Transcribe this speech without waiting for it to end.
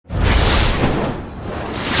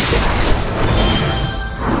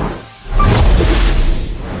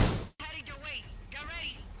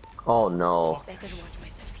Oh no. Better watch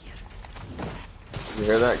myself here. You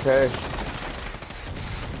hear that, Kay?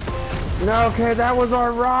 No, Kay, that was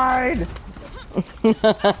our ride!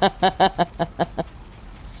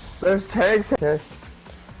 There's tanks, Kay.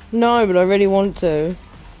 No, but I really want to.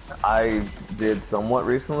 I did somewhat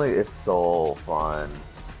recently. It's so fun.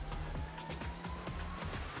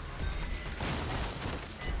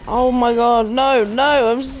 Oh my god, no,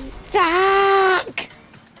 no, I'm stuck!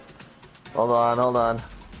 Hold on, hold on.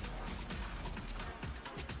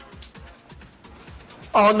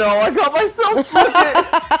 Oh no, I got myself flipping!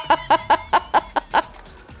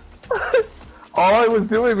 All I was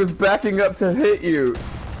doing was backing up to hit you.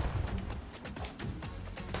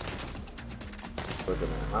 Look at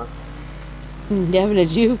that, huh? Devin,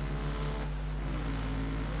 did you?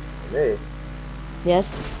 Me?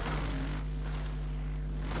 Yes.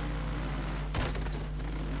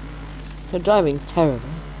 Your driving's terrible.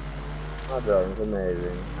 My driving's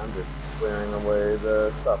amazing. I'm just clearing away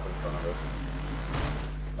the stuff in front of us.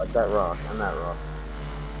 Like that rock, and that rock.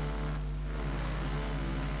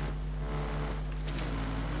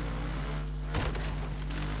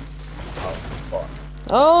 Oh, fuck.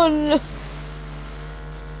 Oh no!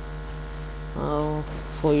 Oh,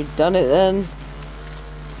 before you've done it then.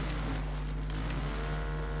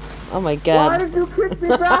 Oh my god. Why did you kick me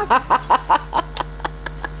back?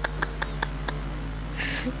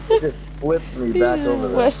 It just flipped me back over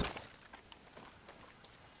there.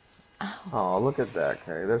 Oh, look at that,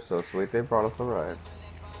 Kay. They're so sweet. They brought us a ride.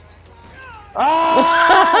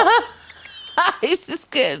 Ah! He's just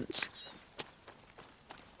good.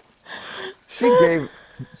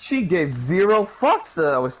 She gave zero fucks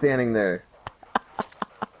that I was standing there.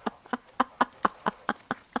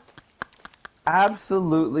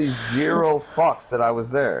 Absolutely zero fucks that I was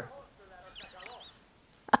there.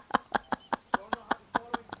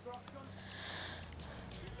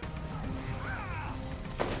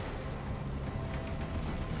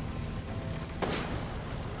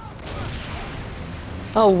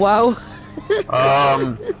 Oh wow.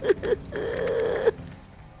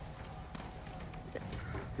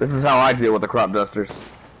 This is how I deal with the crop dusters.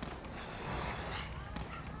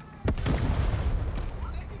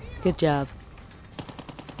 Good job.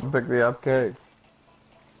 Pick me up, Kay.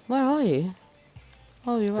 Where are you?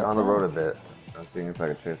 Oh, you're right On the there. road a bit. I'm seeing if I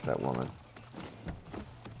can chase that woman.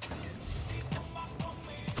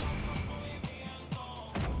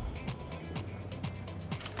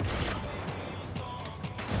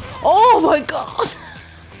 Oh my god!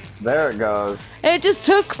 There it goes. It just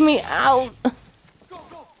took me out.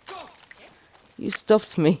 You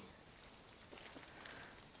stuffed me.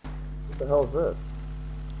 What the hell is this?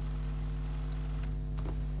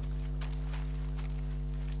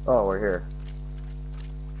 Oh, we're here.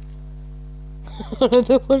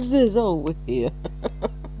 What's this? Oh, we're here.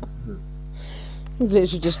 We've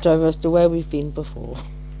literally just traversed to where we've been before.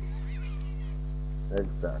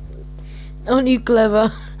 Exactly. Aren't you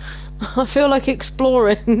clever? I feel like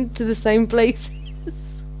exploring to the same places.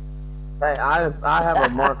 Hey, I have a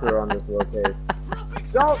marker on this location.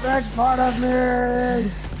 Don't make fun of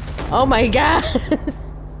me! Oh my god!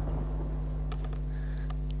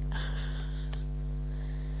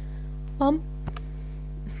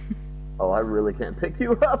 Oh, I really can't pick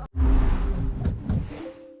you up.